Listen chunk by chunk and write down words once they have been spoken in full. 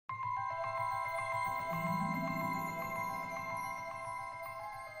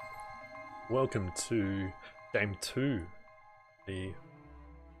welcome to game 2, the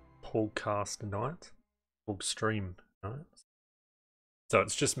Porgcast night, Porg stream night. So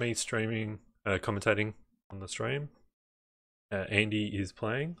it's just me streaming, commentating on the stream. Andy is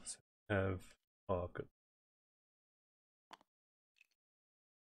playing. So I've got.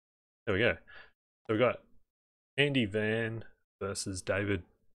 There we go. So we've got Andy Van versus David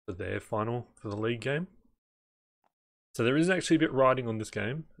for their final for the league game. So there is actually a bit riding on this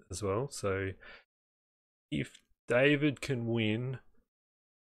game as well. So if David can win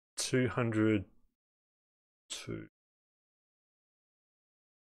 200 to,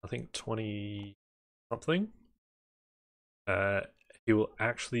 I think, 20 something, he will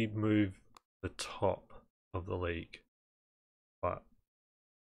actually move the top of the league. But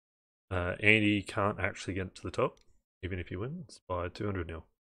Andy can't actually get to the top, even if he wins by 200-0.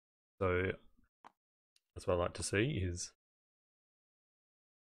 So that's what I like to see, is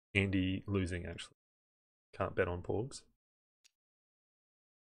Andy losing actually. Can't bet on Porgs.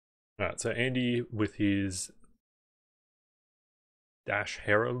 Alright, so Andy with his Dash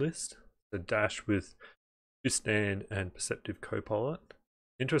Hera list. The Dash with Stand and Perceptive Copilot.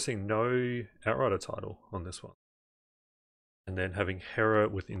 Interesting, no Outrider title on this one. And then having Hera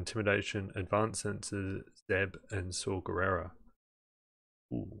with Intimidation, Advanced Senses, Zeb, and Saw Gerrera.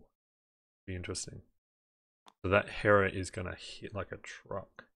 Ooh, be interesting. So that Hera is going to hit like a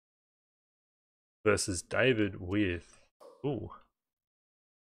truck. Versus David with, ooh,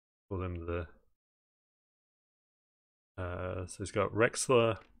 call them the, so he's got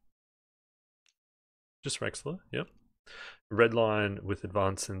Rexler, just Rexler, yep. Redline with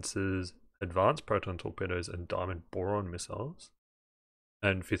Advanced Sensors, Advanced Proton Torpedoes, and Diamond Boron Missiles.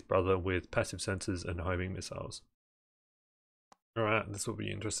 And Fifth Brother with Passive Sensors and Homing Missiles. Alright, this will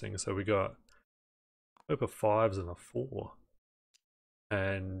be interesting. So we got over 5s and a 4.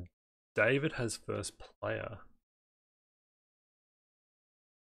 And David has first player.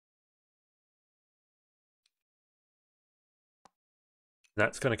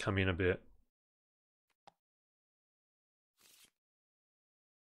 That's going to come in a bit.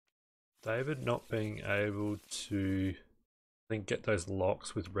 David not being able to, I think, get those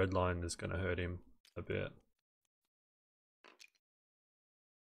locks with Redline is going to hurt him a bit.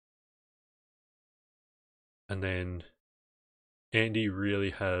 And then Andy really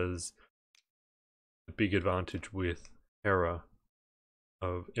has a big advantage with Hera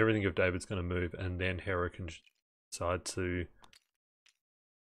of everything of David's going to move, and then Hera can decide to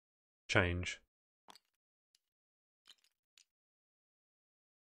change.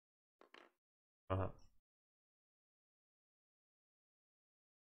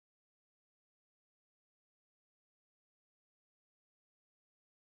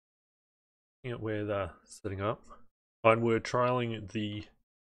 Looking at where they're setting up. And we're trialing the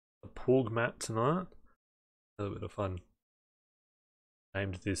Porg map tonight. A little bit of fun.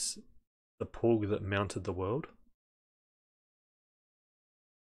 Named this the Porg that mounted the world.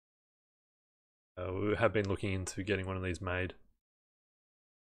 We have been looking into getting one of these made.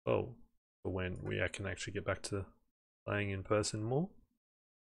 Oh, for when we can actually get back to playing in person more.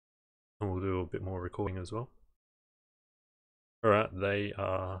 And we'll do a bit more recording as well. Alright, they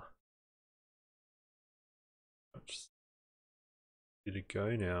are ready to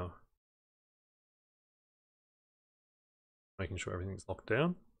go now. Making sure everything's locked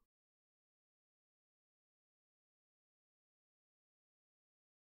down.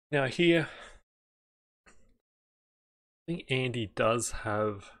 Now here, I think Andy does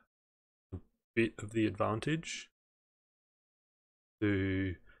have a bit of the advantage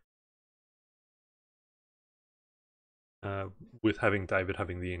to with having David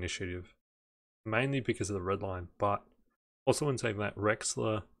having the initiative, mainly because of the red line, but also in saying that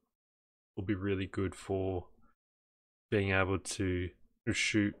Rexler will be really good for being able to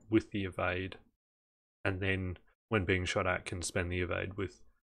shoot with the evade, and then when being shot at can spend the evade with,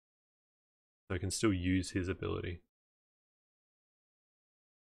 so he can still use his ability.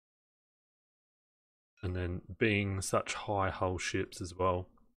 And then being such high hull ships as well,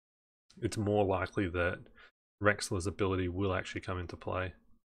 it's more likely that Rexler's ability will actually come into play.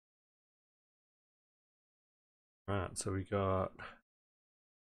 Alright, so we got,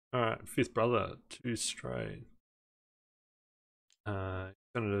 alright, Fifth Brother, 2 straight. Gonna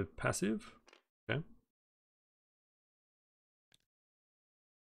do passive, okay.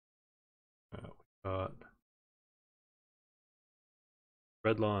 We got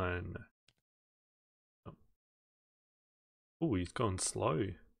Redline. Oh, he's gone slow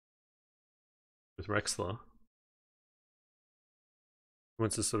with Rexler. He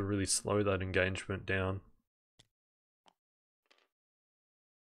wants to sort of really slow that engagement down.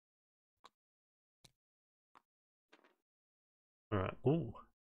 Alright, ooh.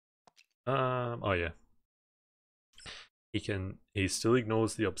 Oh yeah. He still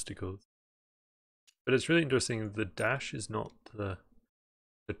ignores the obstacles. But it's really interesting, the dash is not the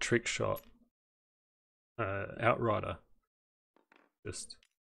trick shot outrider. Just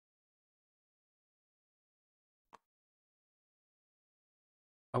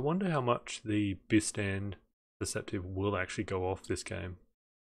I wonder how much the Bistand Perceptive will actually go off this game.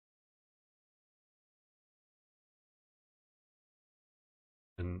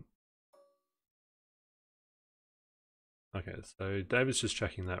 And okay, so David's just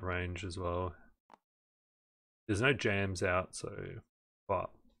checking that range as well. There's no jams out, so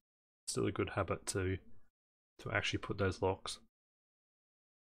but still a good habit to actually put those locks.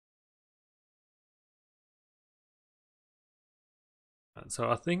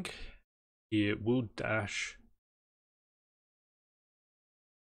 So I think it will dash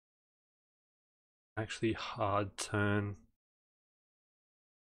actually hard turn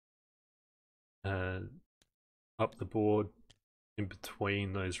up the board in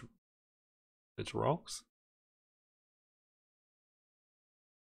between those rocks.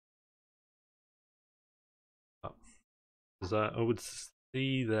 Because I would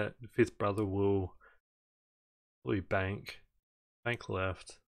see that fifth brother will probably bank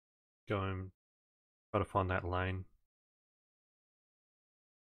left, go and try to find that lane.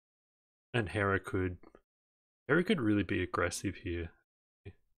 And Hera could really be aggressive here.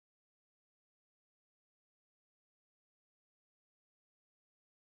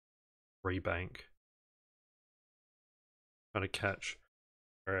 Rebank. Try to catch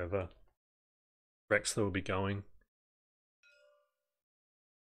wherever Rexler will be going.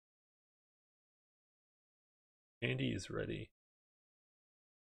 Andy is ready.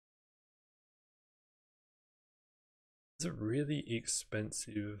 It's a really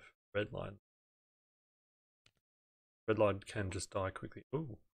expensive red line. Red line can just die quickly.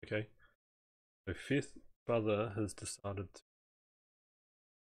 Oh, okay. So fifth brother has decided to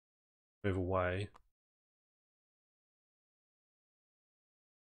move away.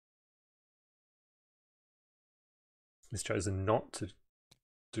 He's chosen not to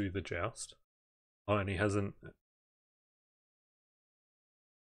do the joust. Oh, and he hasn't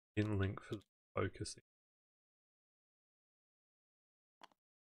in link for focusing.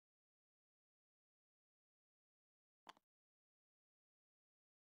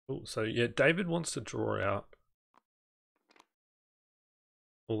 Oh, so yeah, David wants to draw out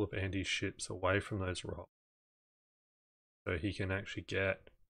all of Andy's ships away from those rocks, so he can actually get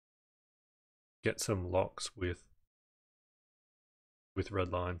some locks with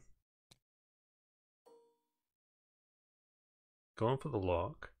red line. Going for the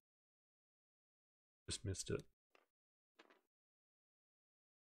lock, just missed it.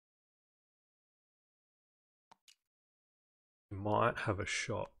 He might have a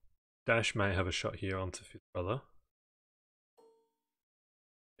shot. Dash may have a shot here onto fifth brother.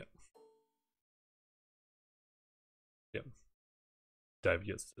 Yep. Yep. Dave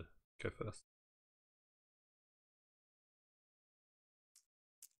gets to go first.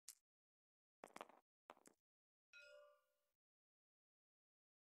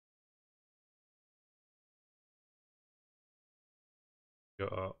 Go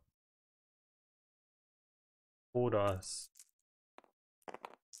up. 4 dice.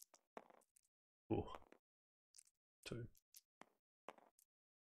 Ooh. 2.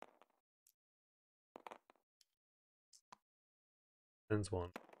 Sends 1.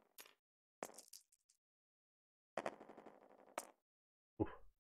 Ooh.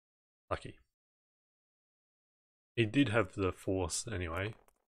 Lucky. He did have the force anyway.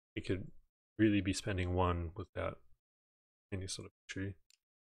 He could really be spending 1 without any sort of issue,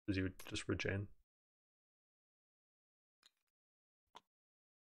 because he would just regen.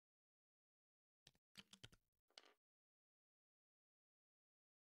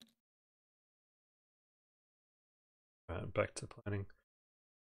 Back to planning.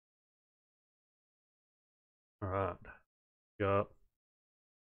 Alright. Go up.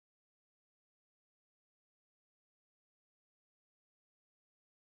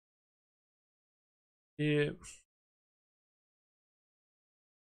 Yeah.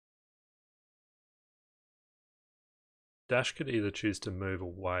 Dash could either choose to move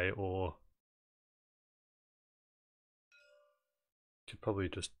away or could probably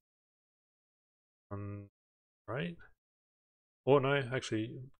just right? Or no,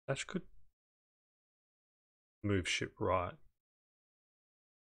 actually, Dash could move ship right.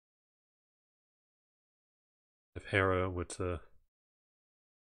 If Hera were to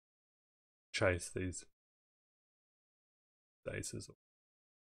chase these aces.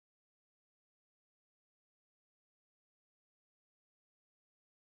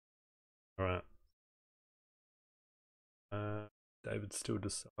 Alright. David's still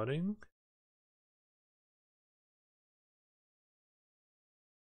deciding.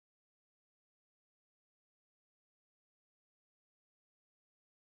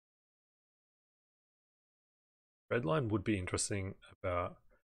 Red line would be interesting about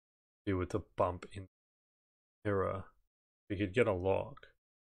here with the bump in Hera. We could get a lock.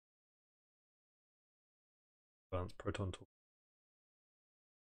 Advanced proton tool.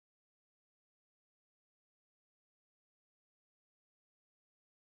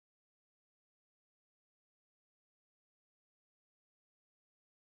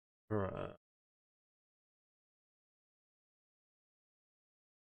 Alright.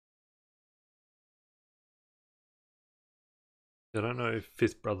 I don't know if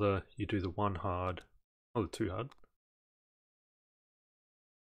fifth brother you do the one hard or the two hard.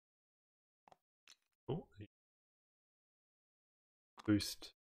 Oh,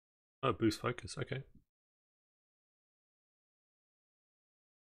 boost. Oh, boost focus. Okay.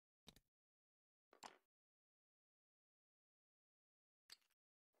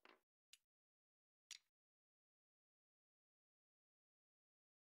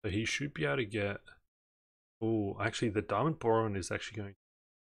 So he should be able to get. Oh, actually, the diamond boron is actually going.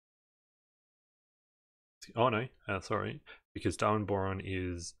 Oh no, sorry, because diamond boron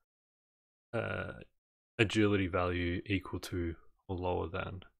is agility value equal to or lower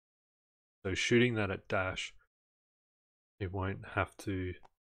than. So shooting that at dash, it won't have to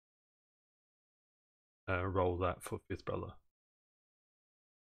roll that for fifth brother.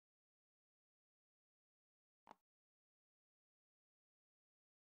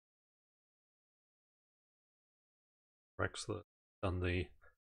 Rexler done the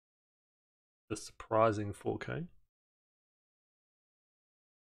surprising 4K.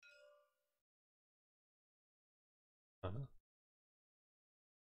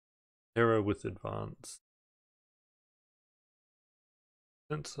 Hera with advanced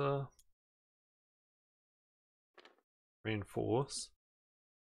sensor, reinforce,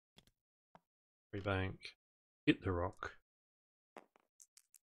 rebank, hit the rock,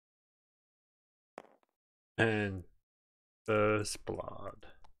 and first blood.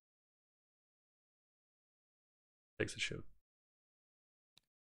 Takes a ship.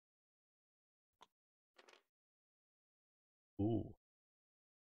 Ooh.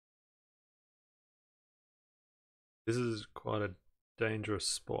 This is quite a dangerous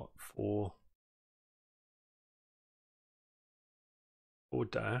spot for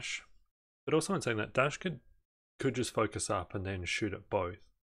dash. But also I'm saying that dash could just focus up and then shoot at both.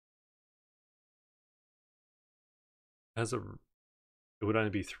 It would only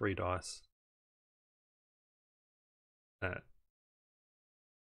be 3 dice.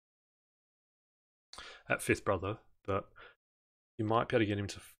 At fifth brother, but you might be able to get him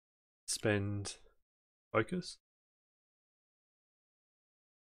to spend focus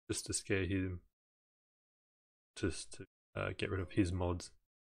just to scare him, just to get rid of his mods.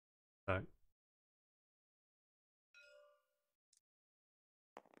 So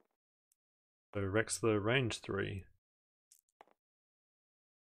Rexler range 3.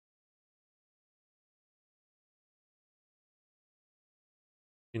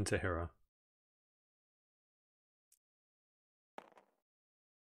 Into Hera.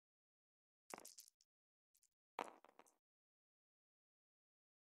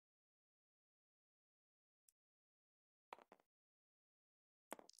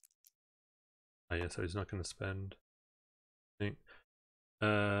 Oh yeah, so he's not going to spend. I think.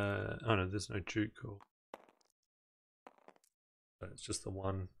 Oh no, there's no Duke. So it's just the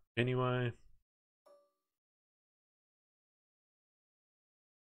one anyway.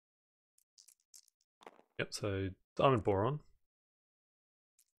 Yep, so diamond boron.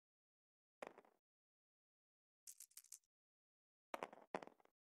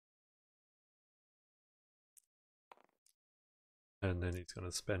 And then he's going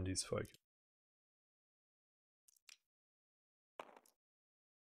to spend his focus.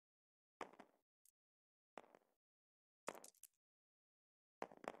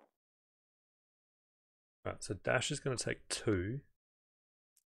 Right, so dash is going to take 2.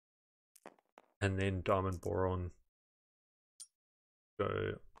 And then diamond boron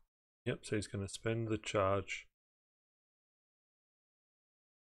go. Yep, so he's going to spend the charge.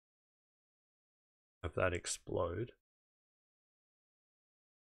 Have that explode.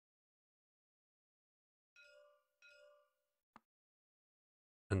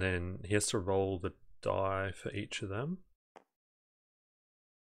 And then he has to roll the die for each of them.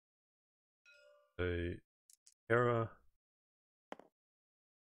 So Hera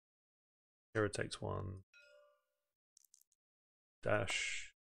takes 1.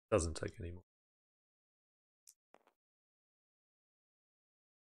 Dash Doesn't take any more.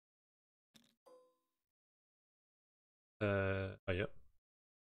 Oh yep.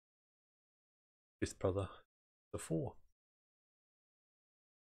 Fifth brother, the 4.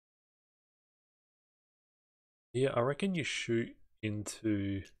 Yeah, I reckon you shoot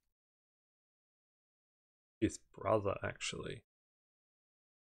into fifth brother actually.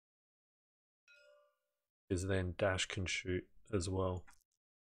 Because then Dash can shoot as well.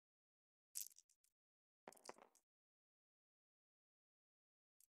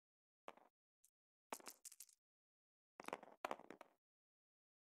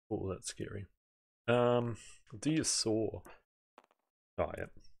 Oh, that's scary. Do you saw? Oh, yeah.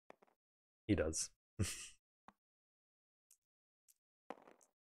 He does.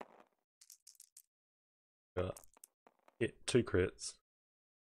 Hit 2 crits.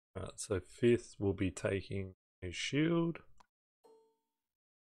 Alright, so fifth will be taking a shield.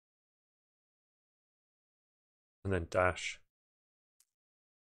 And then Dash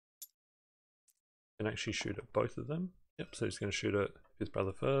can actually shoot at both of them. Yep, so he's going to shoot at his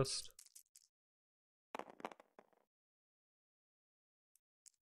brother first.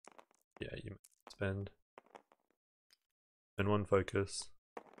 Yeah, you spend. And 1 focus.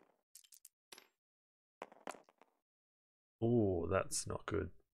 Oh, that's not good.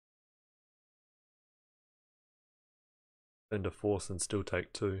 Spend a force and still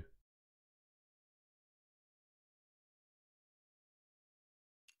take 2.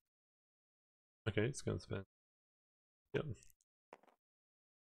 Okay, he's going to spend. Yep.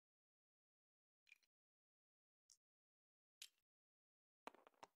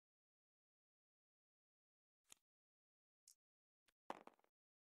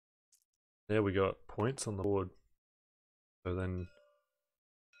 There we got points on the board. So then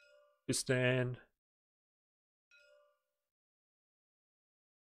you stand.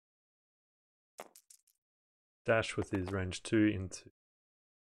 Dash with his range 2 into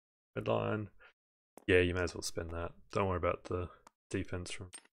red line. Yeah, you may as well spend that. Don't worry about the defense from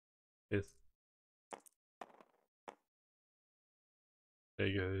 5th.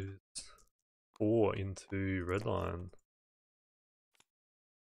 There goes 4 into red line.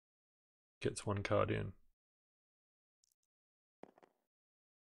 Gets 1 card in.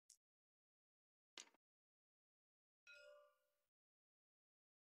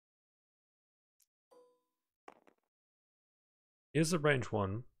 Here's the range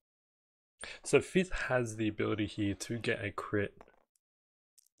 1. So 5th has the ability here to get a crit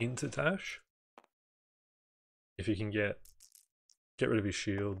into Dash. If you can get rid of his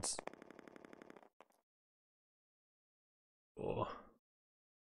shields. Or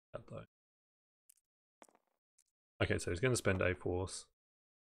that though. Okay, so he's going to spend a force.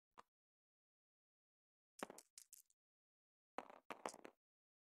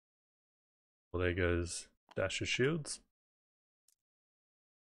 Well, there goes Dash's shields.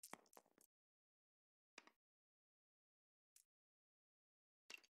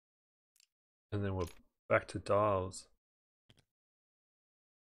 And then we're back to dials.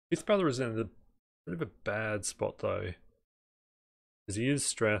 His brother is in a bit of a bad spot though. Because he is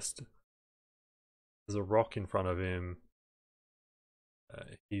stressed. There's a rock in front of him.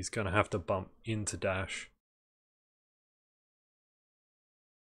 He's going to have to bump into Dash.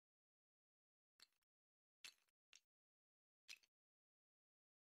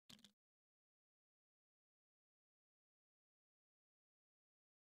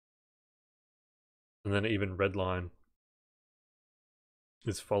 And then even Redline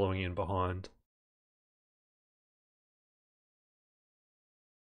is following in behind.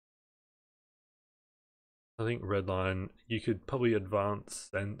 I think Redline, you could probably advance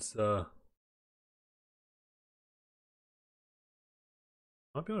sensor.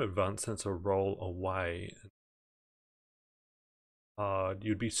 Might be able to advance sensor roll away.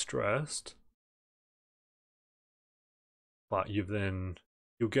 You'd be stressed. But you'll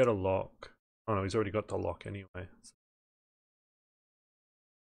get a lock. Oh no, he's already got the lock anyway. So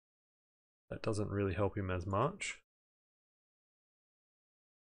that doesn't really help him as much.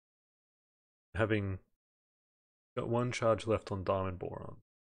 Having got 1 charge left on Diamond Boron.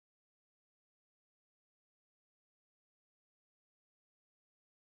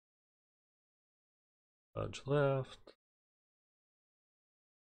 Charge left.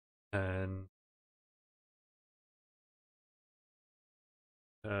 And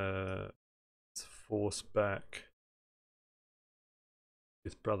let's force back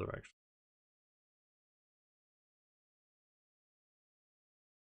his brother actually.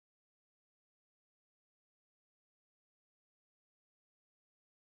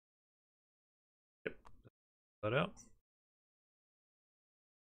 Yep, that out.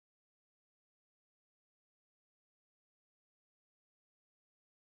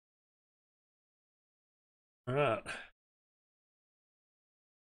 Alright.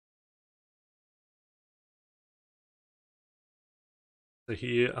 So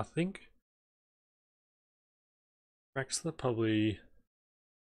here, I think Draxler probably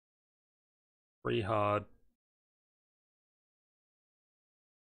 3 hard,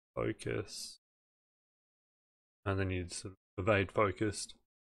 focus, and then you'd sort of evade focused.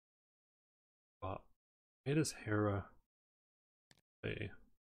 But where does Hera be?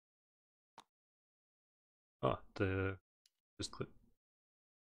 Oh, just click.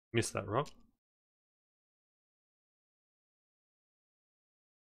 Missed that rock.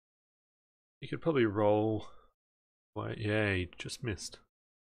 You could probably roll. Wait, yeah, you just missed.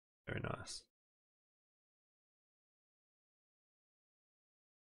 Very nice.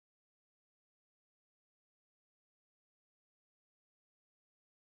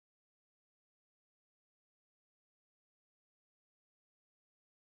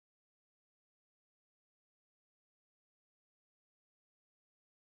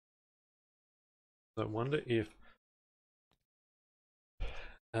 So I wonder if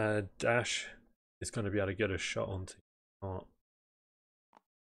Dash is going to be able to get a shot onto you. Oh.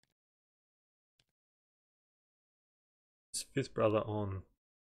 His fifth brother on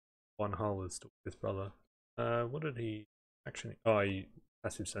one hull is still fifth brother. What did he actually? Oh, he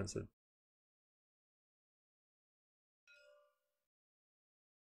passive censored.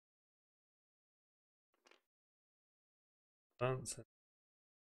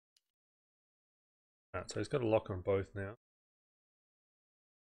 Alright, so he's got a lock on both now.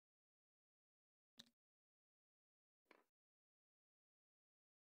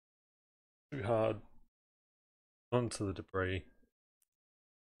 Too hard onto the debris.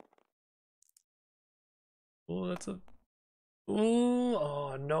 Oh, that's a.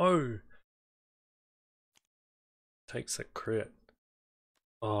 Oh no! Takes a crit.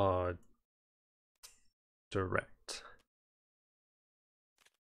 Oh, direct.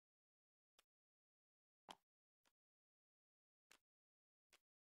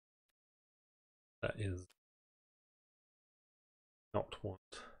 That is not what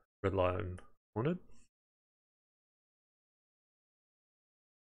Red Lion wanted.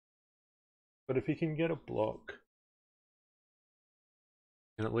 But if he can get a block,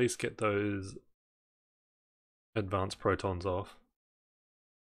 and at least get those advanced protons off.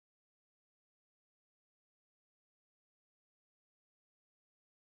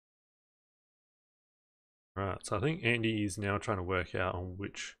 Right, so I think Andy is now trying to work out on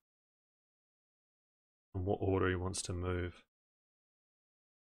what order he wants to move.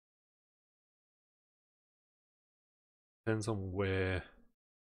 Depends on where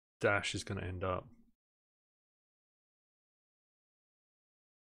Dash is going to end up.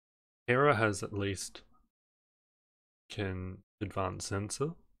 Hera has at least can advance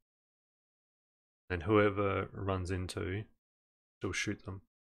sensor, and whoever runs into, she'll shoot them.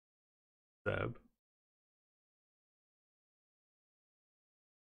 Stab.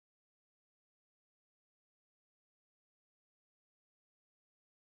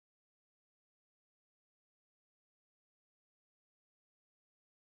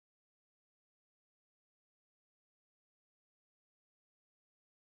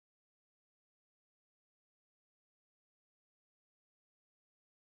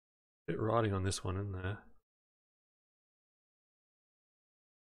 Bit riding on this one, isn't there?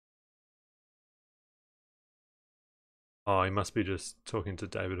 Oh, he must be just talking to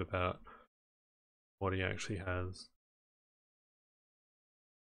David about what he actually has.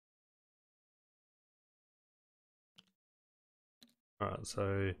 Alright,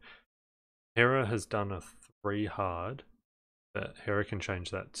 so Hera has done a 3 hard, but Hera can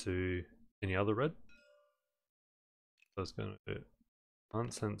change that to any other red. So it's going to do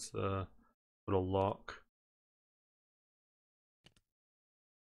unsensor, put a lock.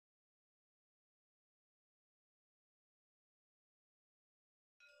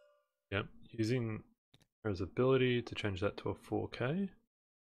 Yep, using Hera's ability to change that to a 4K.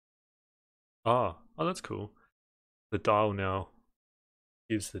 Oh, that's cool. The dial now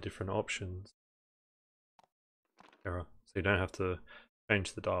gives the different options. Hera, so you don't have to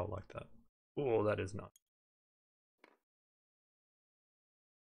change the dial like that. Oh, that is nice.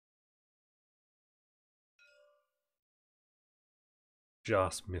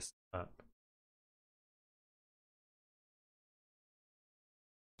 Just missed that.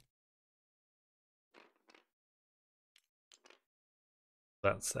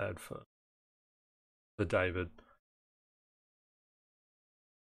 That's sad for David.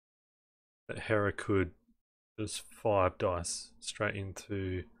 That Hera could just 5 dice straight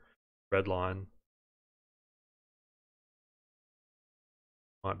into red line.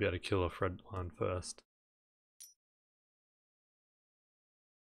 Might be able to kill a red line first.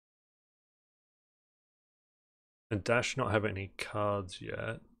 And Dash not have any cards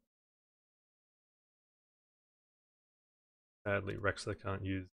yet. Sadly, Rexler can't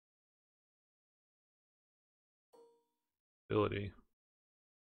use ability.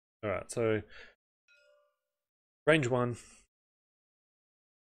 Alright, so range 1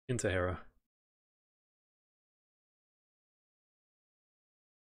 into Hera.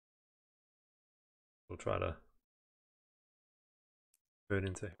 We'll try to turn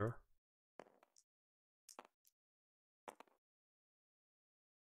into Hera.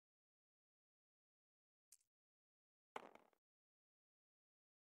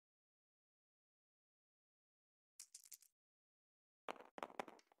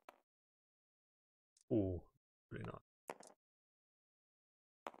 Ooh, pretty nice.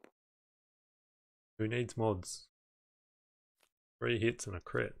 Who needs mods? 3 hits and a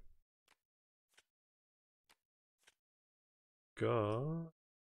crit. Got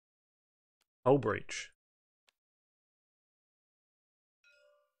Hull Breach.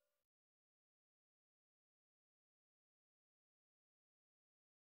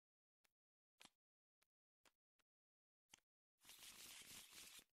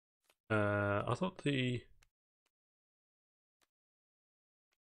 I thought the...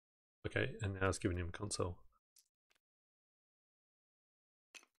 Okay, and now it's giving him console.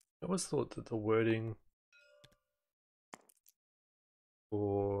 I always thought that the wording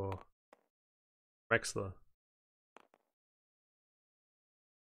for Rexler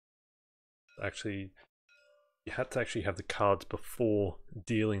actually, you had to actually have the cards before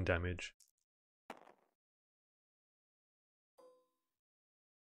dealing damage.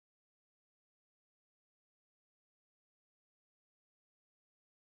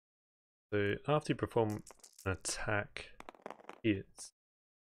 So after you perform an attack, hits.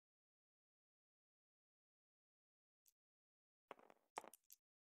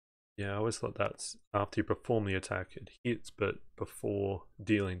 Yeah, I always thought that's after you perform the attack, it hits, but before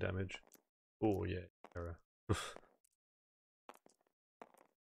dealing damage. Oh yeah, error.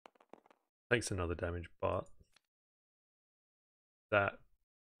 Takes another damage, but that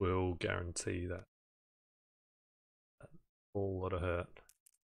will guarantee that whole lot of hurt.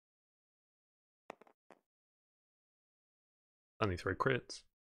 Only 3 crits,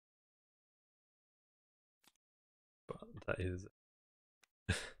 but that is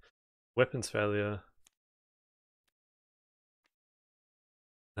weapons failure,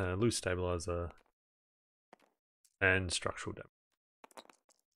 loose stabilizer, and structural damage.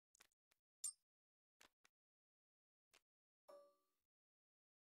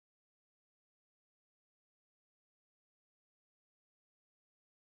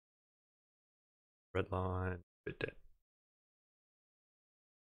 Red line, bit dead.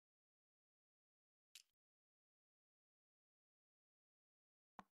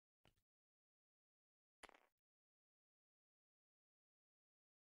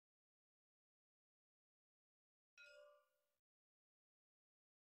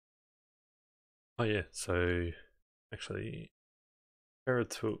 Oh yeah, so actually Hera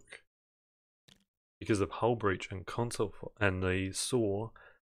took, because of hull breach and console and the saw,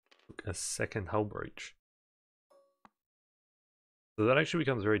 took a second hull breach. So that actually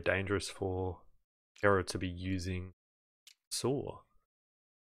becomes very dangerous for Hera to be using saw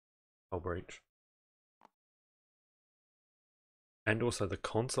hull breach. And also the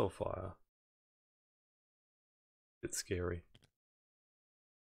console fire. It's scary.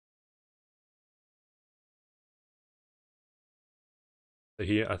 So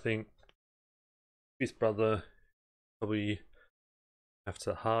here I think his brother probably have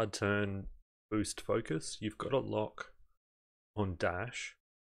to hard turn, boost focus. You've got a lock on dash.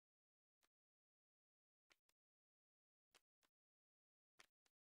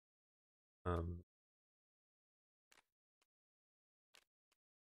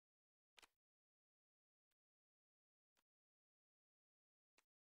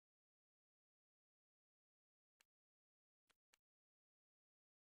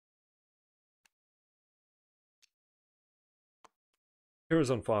 Hera's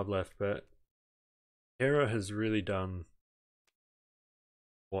on 5 left, but Hera has really done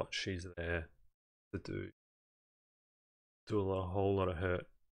what she's there to do. Do a whole lot of hurt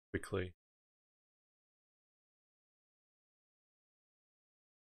quickly.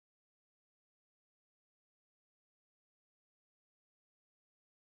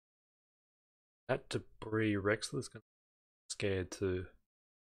 That debris, Rexler's gonna be scared to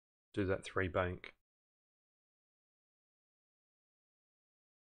do that 3 bank.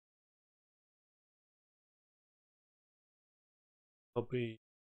 Probably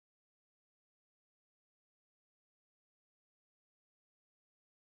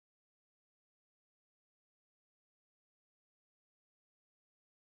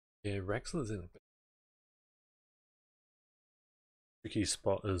Yeah, Rexler's in a bit tricky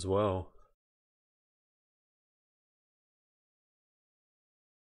spot as well.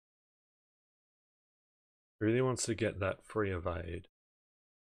 He really wants to get that free evade,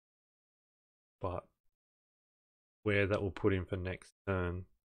 but where that will put him for next turn,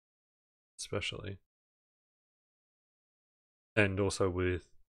 especially. And also with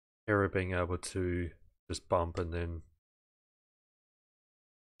Hera being able to just bump and then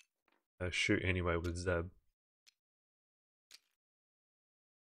shoot anyway with Zeb.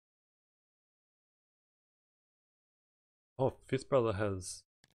 Oh, Fifth Brother has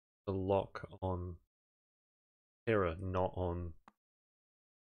the lock on Hera, not on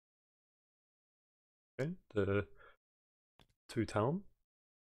the 2 Talon.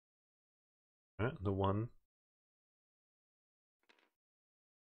 Alright, the 1.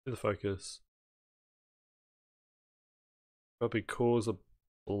 To the focus. Probably cause a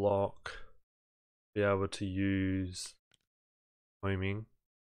block. Be able to use homing.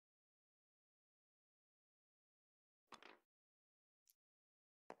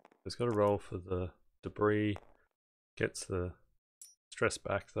 It's got to roll for the debris. Gets the stress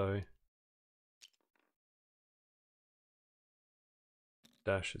back though.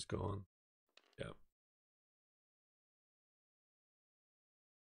 Dash is gone. Yeah.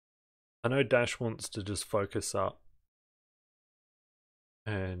 I know Dash wants to just focus up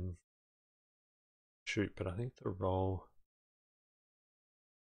and shoot, but I think the roll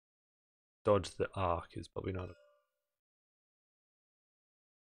dodge the arc is probably not.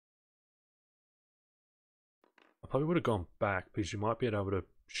 I probably would have gone back because you might be able to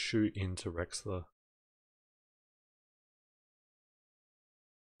shoot into Rexler.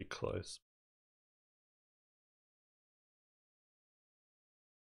 Be close.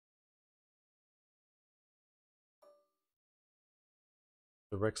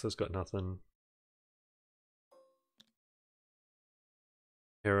 The Rexler's got nothing.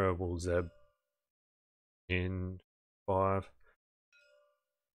 Hera will Zeb in 5.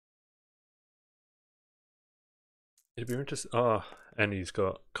 It'd be interesting. Oh, and he's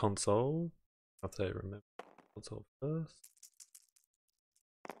got console. If they remember console first.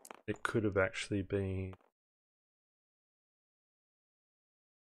 It could have actually been.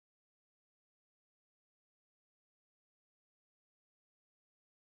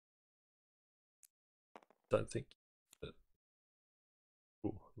 Don't think that.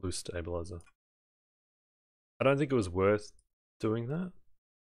 Ooh, loose stabilizer. I don't think it was worth doing that.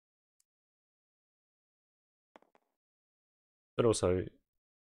 But also,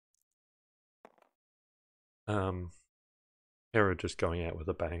 Hera just going out with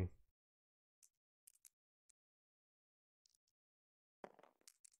a bang.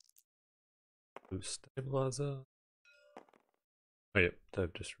 Loose stabilizer. Oh yep,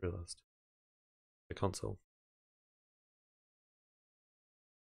 they've just realized the console.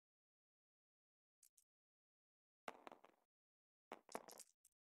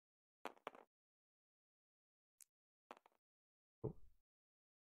 Oh.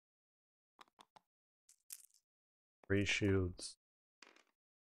 3 shields.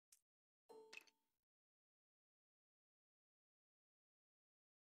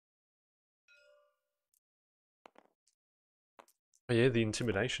 Oh yeah, the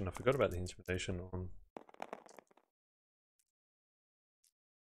intimidation. I forgot about the intimidation on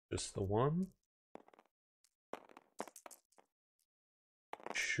just the 1.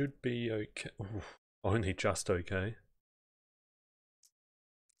 Should be okay. Oof, only just okay.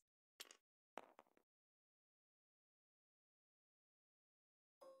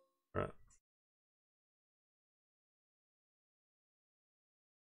 Right.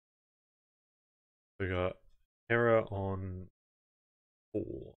 We got Hera on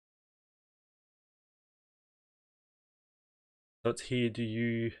 4. So it's here. Do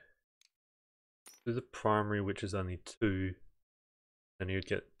you do the primary, which is only 2, and you'd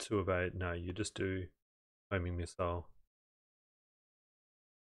get 2 of 8? No, you just do homing missile.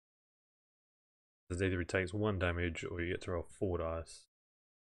 Because either it takes 1 damage or you get to roll 4 dice.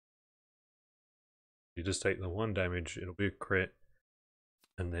 You just take the 1 damage, it'll be a crit,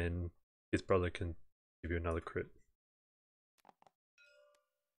 and then his brother can give you another crit.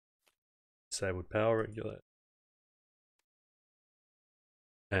 Disabled power regulate.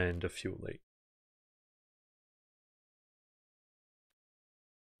 And a fuel leak.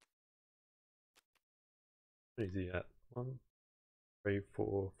 What is he at? 1, 3,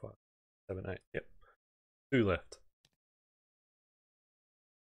 4, 5, 7, 8. Yep. 2 left.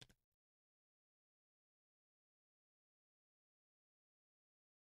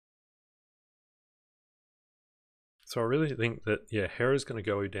 So I really think that, yeah, Hera's going to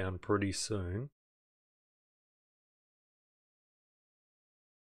go down pretty soon.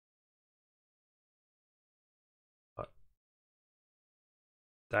 But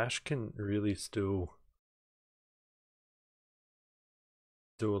Dash can really still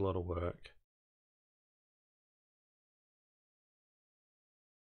do a lot of work.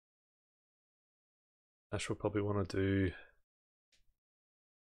 Dash will probably want to do,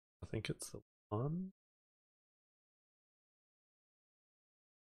 I think it's the 1.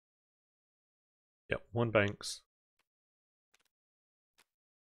 Yep, 1 banks.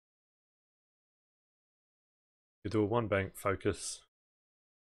 You do a 1 bank focus,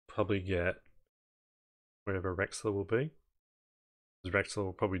 probably get whatever Rexler will be. Rexler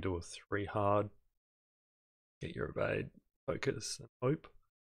will probably do a 3 hard, get your evade, focus, and hope.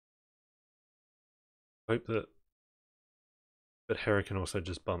 Hope that Hera can also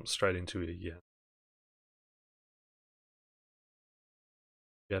just bump straight into it again.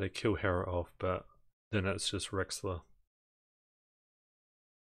 Yeah, to kill Hera off, but then it's just Rexler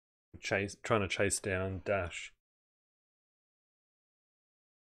trying to chase down Dash.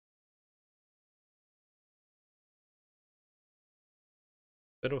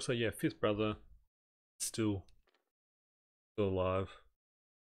 But also, yeah, 5th brother still alive.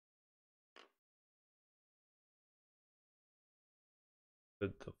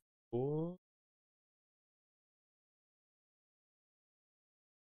 But the 4.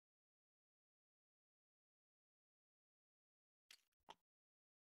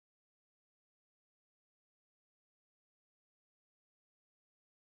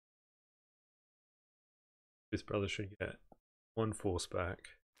 This brother should get 1 force back.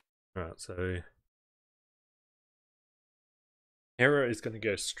 Alright, so Hera is going to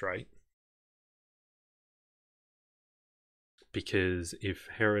go straight. Because if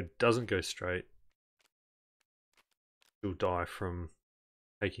Hera doesn't go straight, she'll die from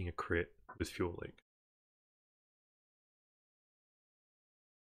taking a crit with fuel leak.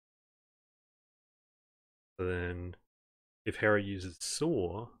 So then if Hera uses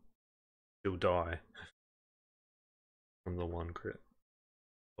Saw, she'll die from the 1 crit.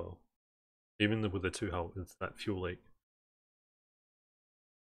 Well, even with the 2 hull, it's that fuel leak.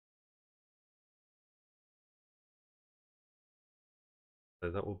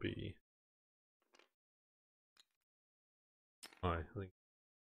 So that will be, I think.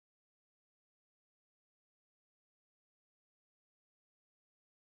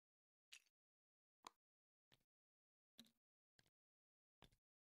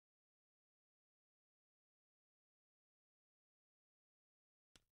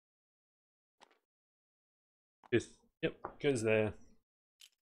 Yep, goes there.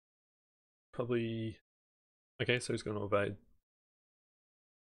 Probably, okay, so he's going to evade.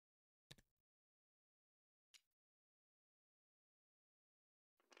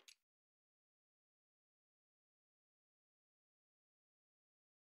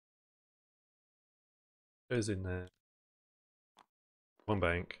 Goes in there. 1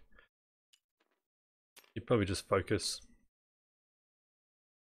 bank. You probably just focus.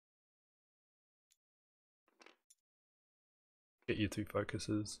 Get your 2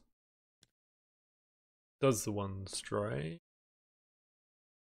 focuses. Does the 1 stray?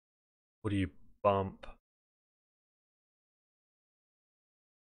 What do you bump?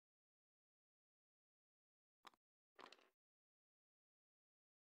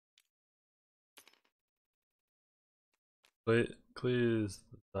 Clears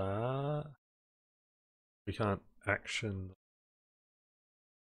that. We can't action.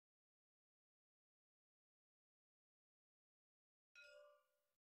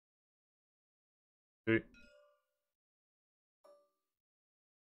 Shoot.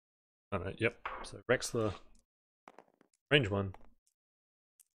 Oh no, yep. So Rexler, range 1.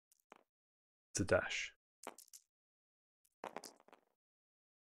 It's a dash.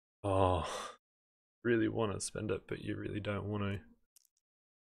 Oh, really want to spend it, but you really don't want to.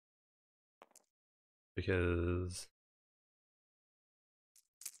 Because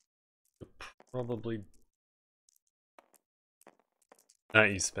probably. Nah,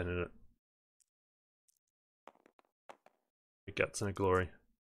 you spending it. A guts and a glory.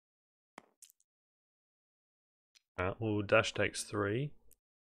 Well, dash takes 3.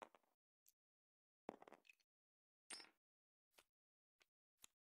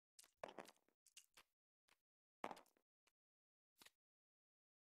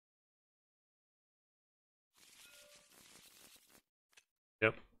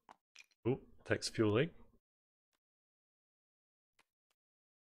 Yep. Ooh, takes fuel leak.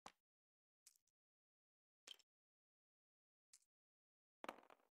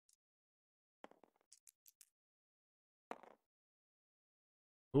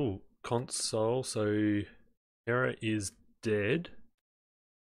 Ooh, console. So Hera is dead,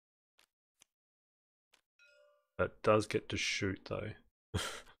 but does get to shoot though.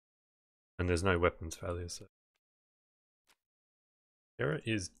 And there's no weapons failure, so Hera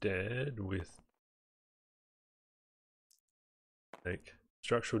is dead with like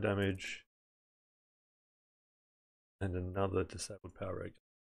structural damage and another disabled power reg.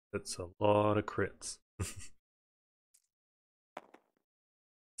 That's a lot of crits.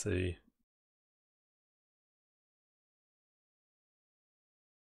 See.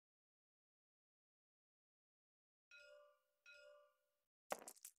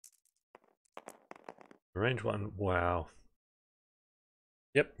 Range 1, wow.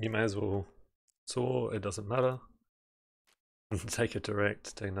 Yep, you may as well saw, it doesn't matter. Take it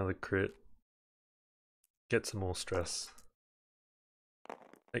direct, take another crit. Get some more stress.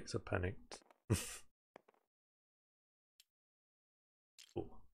 Takes a panicked. Cool.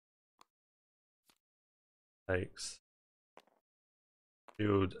 Takes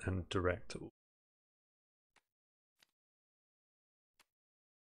shield and direct.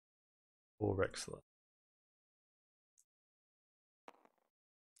 Or Rexler.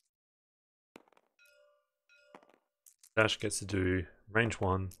 Dash gets to do range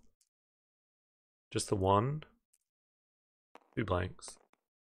 1. Just the 1. 2 blanks.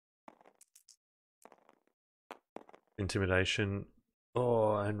 Intimidation.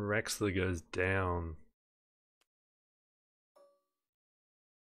 Oh, and Rexler goes down.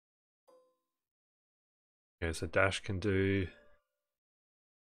 Okay, so Dash can do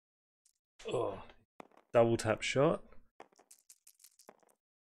double tap shot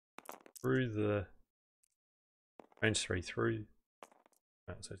through the range 3 through.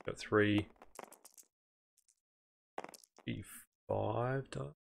 Right, so it's got 3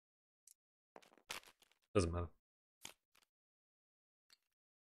 E5 doesn't matter.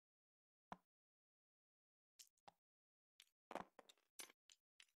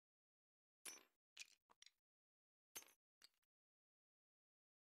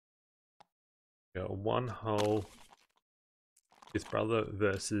 Got 1 hull with brother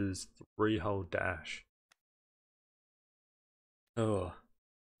versus 3 hull Dash. Oh,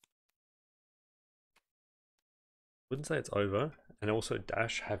 wouldn't say it's over. And also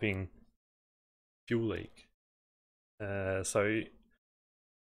Dash having fuel leak. So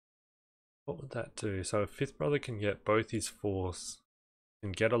what would that do? So a 5th brother can get both his force,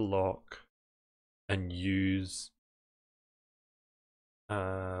 can get a lock, and use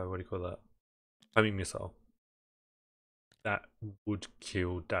what do you call that? Homing missile. That would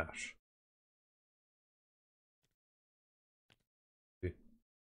kill Dash.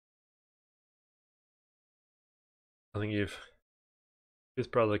 I think if his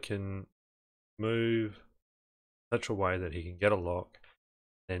brother can move such a way that he can get a lock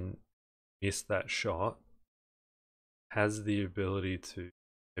and miss that shot, has the ability to,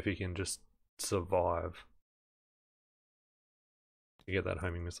 if he can just survive, to get that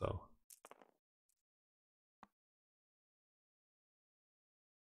homing missile.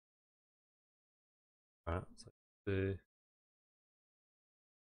 Alright, so the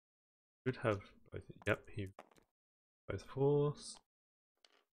could have both. Yep, he both force.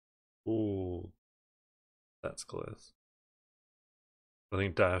 Ooh, that's close. I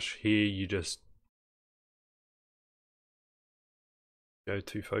think Dash here you just go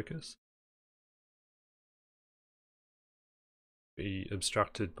to focus. Be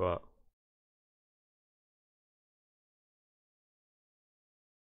obstructed, but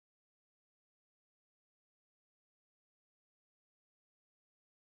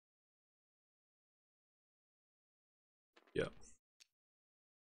yeah.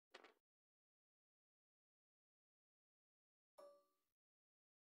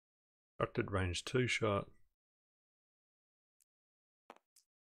 Obstructed range 2 shot.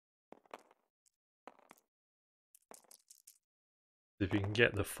 If you can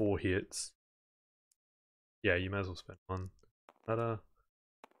get the 4 hits, yeah, you may as well spend 1. Matter.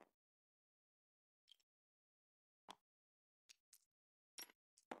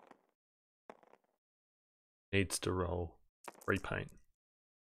 Needs to roll repaint.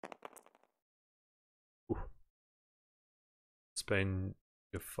 Ooh. Spend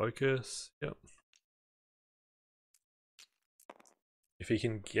your focus. Yep. If he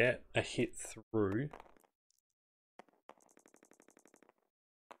can get a hit through,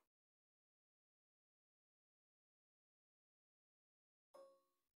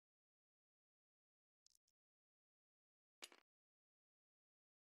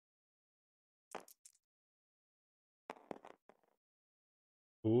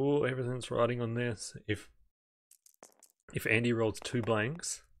 ooh, everything's riding on this. If If Andy rolls 2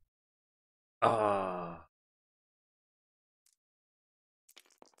 blanks, there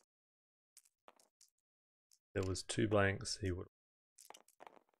was 2 blanks, he would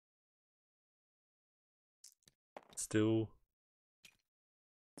still.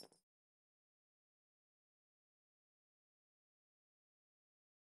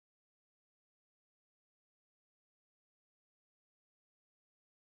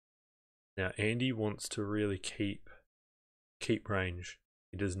 Now Andy wants to really keep range.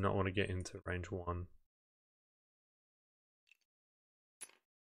 He does not want to get into range 1.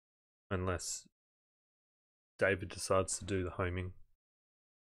 Unless David decides to do the homing.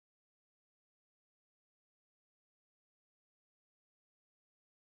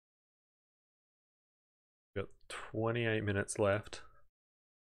 We've got 28 minutes left.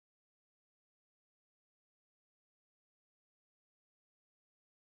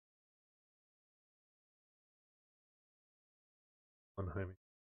 On homing.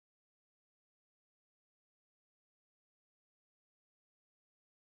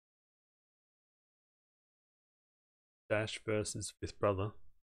 Dash versus fifth brother.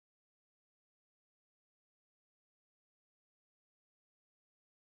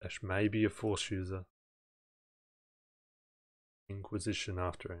 Dash may be a force user. Inquisition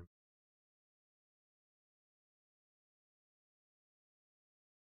after him.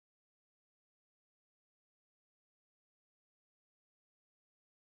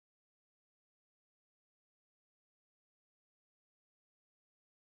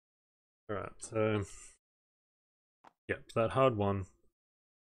 Alright, so yep, that hard one.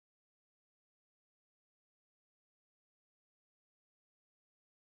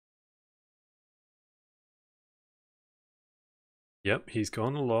 Yep, he's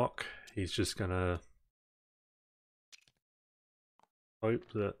gone to lock. He's just gonna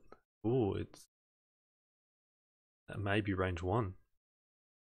hope that that may be range 1.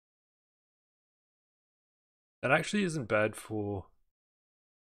 That actually isn't bad for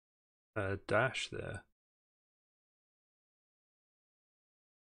a dash there.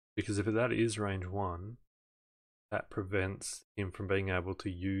 Because if that is range 1, that prevents him from being able to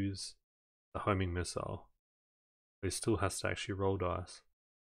use the homing missile. He still has to actually roll dice.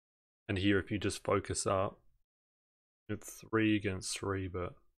 And here if you just focus up, it's 3 against 3,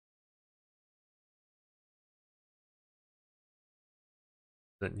 but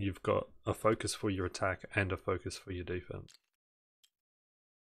then you've got a focus for your attack and a focus for your defense.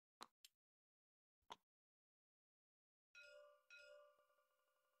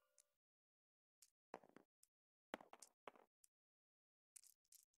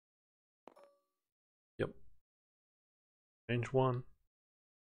 Yep. Range 1.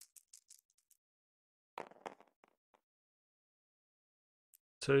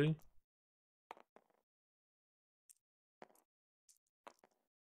 Two.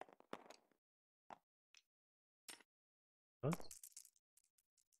 What?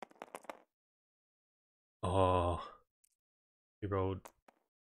 Oh, he rolled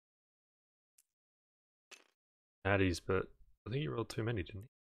natties, but I think he rolled too many, didn't he?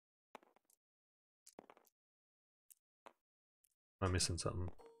 I'm missing something.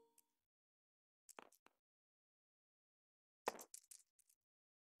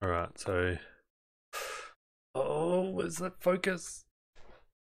 Alright, so where's that focus?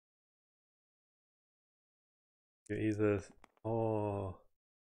 You're either oh,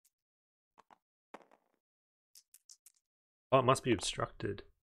 it must be obstructed.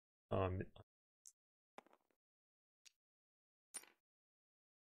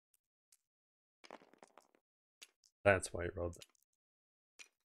 That's why he rolled that.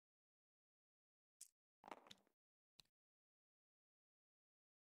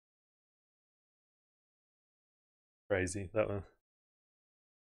 Crazy, that one.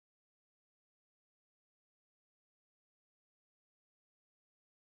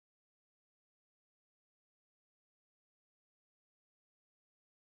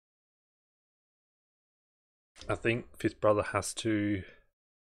 I think fifth brother has to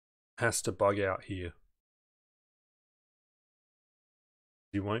bug out here.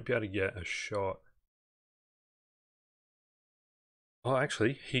 You won't be able to get a shot. Oh,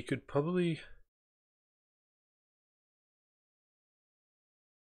 actually, he could probably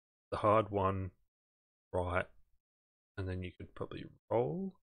the hard one right, and then you could probably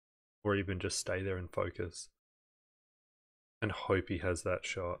roll, or even just stay there and focus, and hope he has that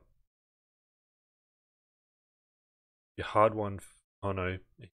shot. Your hard one, oh no,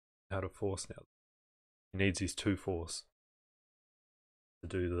 out of force now. He needs his 2 force to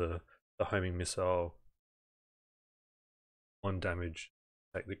do the homing missile. 1 damage,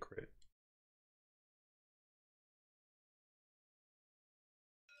 take the crit.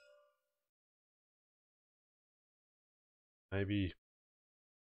 maybe.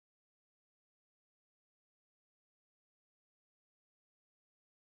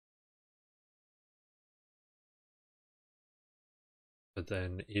 But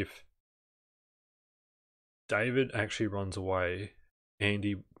then if David actually runs away,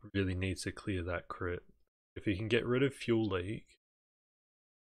 Andy really needs to clear that crit. If he can get rid of fuel leak,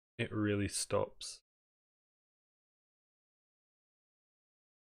 it really stops.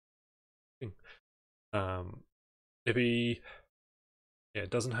 If he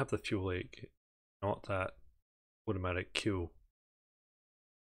doesn't have the fuel leak, not that automatic kill.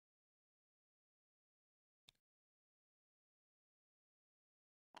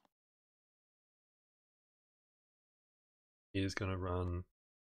 He is going to run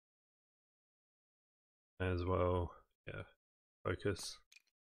as well. Yeah, focus.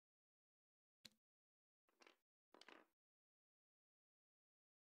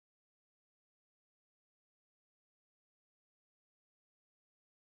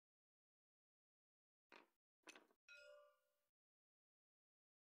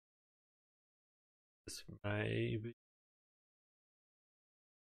 This maybe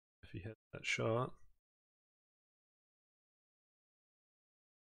if he hits that shot.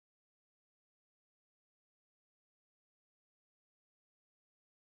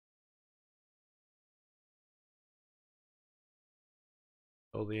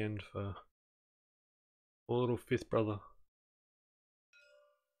 Till the end for poor little fifth brother.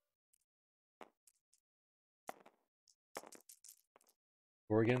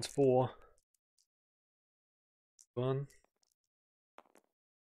 4 against 4. 1.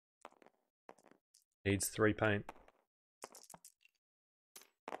 Needs 3 paint.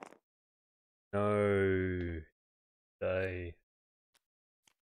 No. Day.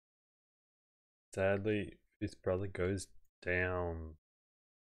 Sadly, fifth brother goes down.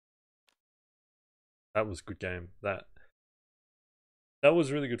 That was a good game. That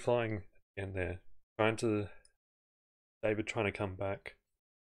was really good flying in there. David trying to come back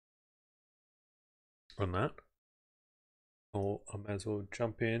on that. Or I may as well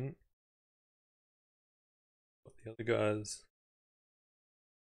jump in. Got the other guys.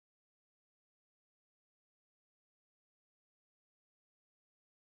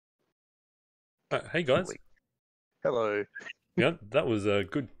 Hey guys. Hello. Yeah, that was a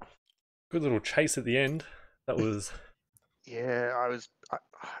good little chase at the end. That was. Yeah, I was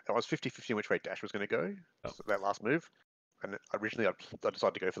 50-50 which way Dash was going to go. So that last move, and originally I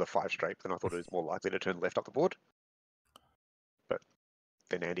decided to go for the 5 straight, but then I thought it was more likely to turn left up the board. But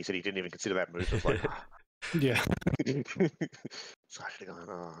then Andy said he didn't even consider that move. So I was like, yeah. So I should have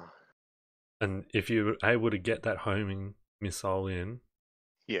gone. And if you were able to get that homing missile in,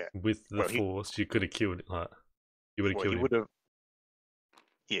 yeah, with the force, you could have killed it. Like you would have killed him. Would have.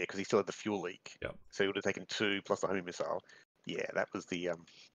 Yeah, because he still had the fuel leak. Yep. So he would have taken 2 plus the homing missile. Yeah, that was the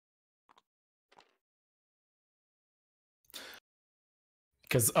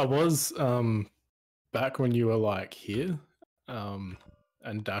Because I was back when you were like here, and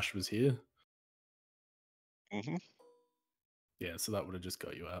Dash was here. Mm-hmm. Yeah, so that would have just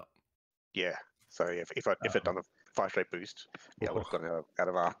got you out. Yeah. So yeah, if I'd done a 5 straight boost, yeah, I would have gone out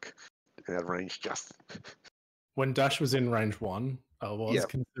of arc and out of range just. When Dash was in range 1, I was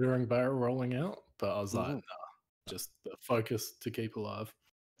considering barrel rolling out, but I was like, nah, just the focus to keep alive.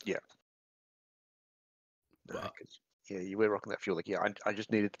 Yeah. But, yeah, you were rocking that fuel. Like, yeah, I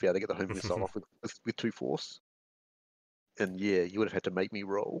just needed to be able to get the home missile off with 2 force. And yeah, you would have had to make me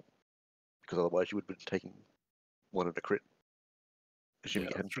roll, because otherwise you would have been taking 1 at a crit, assuming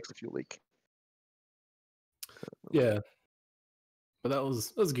you hadn't fixed the fuel leak. Yeah. But that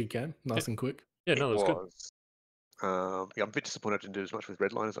was a good game. Nice and quick. Yeah, no, that was good. Yeah, I'm a bit disappointed I didn't do as much with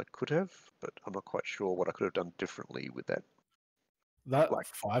Redline as I could have, but I'm not quite sure what I could have done differently with that. That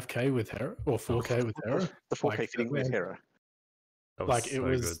 5k with Hera or 4k with Hera? The 4k fitting with Hera. Like it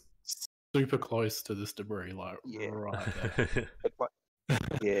was super close to this debris, like right there.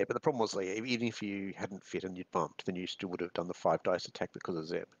 Yeah, but the problem was, like, even if you hadn't fit and you'd bumped, then you still would have done the 5 dice attack because of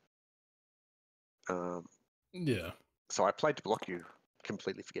Zeb. Yeah. So I played to block you,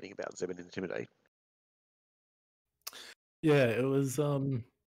 completely forgetting about Zeb and Intimidate. Yeah, it was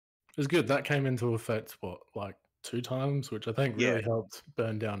good. That came into effect like 2 times, which I think really helped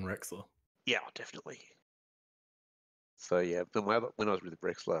burn down Rexler. Yeah, definitely. So yeah, but when I was with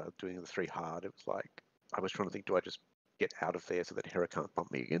Rexler doing the 3 hard, it was like I was trying to think, do I just get out of there so that Hera can't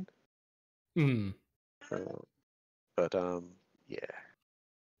bump me again? But yeah.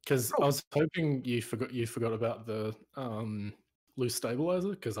 Because I was hoping you forgot about the loose stabilizer,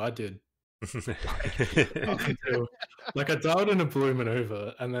 because I did. Like I dialed in a blue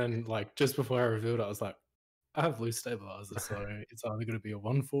maneuver, and then like just before I revealed it, I was like, I have loose stabilizer, so it's either going to be a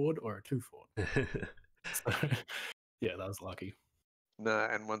 1 forward or a 2 forward. So, yeah, that was lucky. No,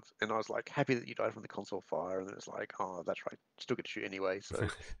 and I was like happy that you died from the console fire, and then it's like, oh, that's right, still get to shoot anyway. So,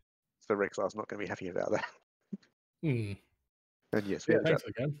 so Rexar's not going to be happy about that. Hmm. And yes, Yeah, thanks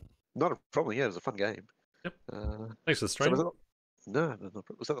again. not a problem. Yeah, it was a fun game. Yep. So Thanks for the stream. was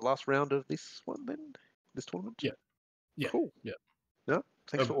that the last round of this one then? This tournament? Yeah. Yeah. Cool. Yeah. No,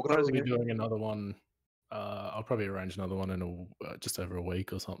 thanks for I'll organising probably it. doing another one. I'll probably arrange another one in just over a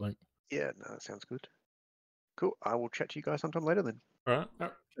week or something. Yeah, no, that sounds good. Cool. I will chat to you guys sometime later then. All right. All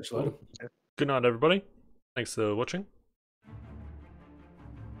right. Catch you later. Good night, everybody. Thanks for watching.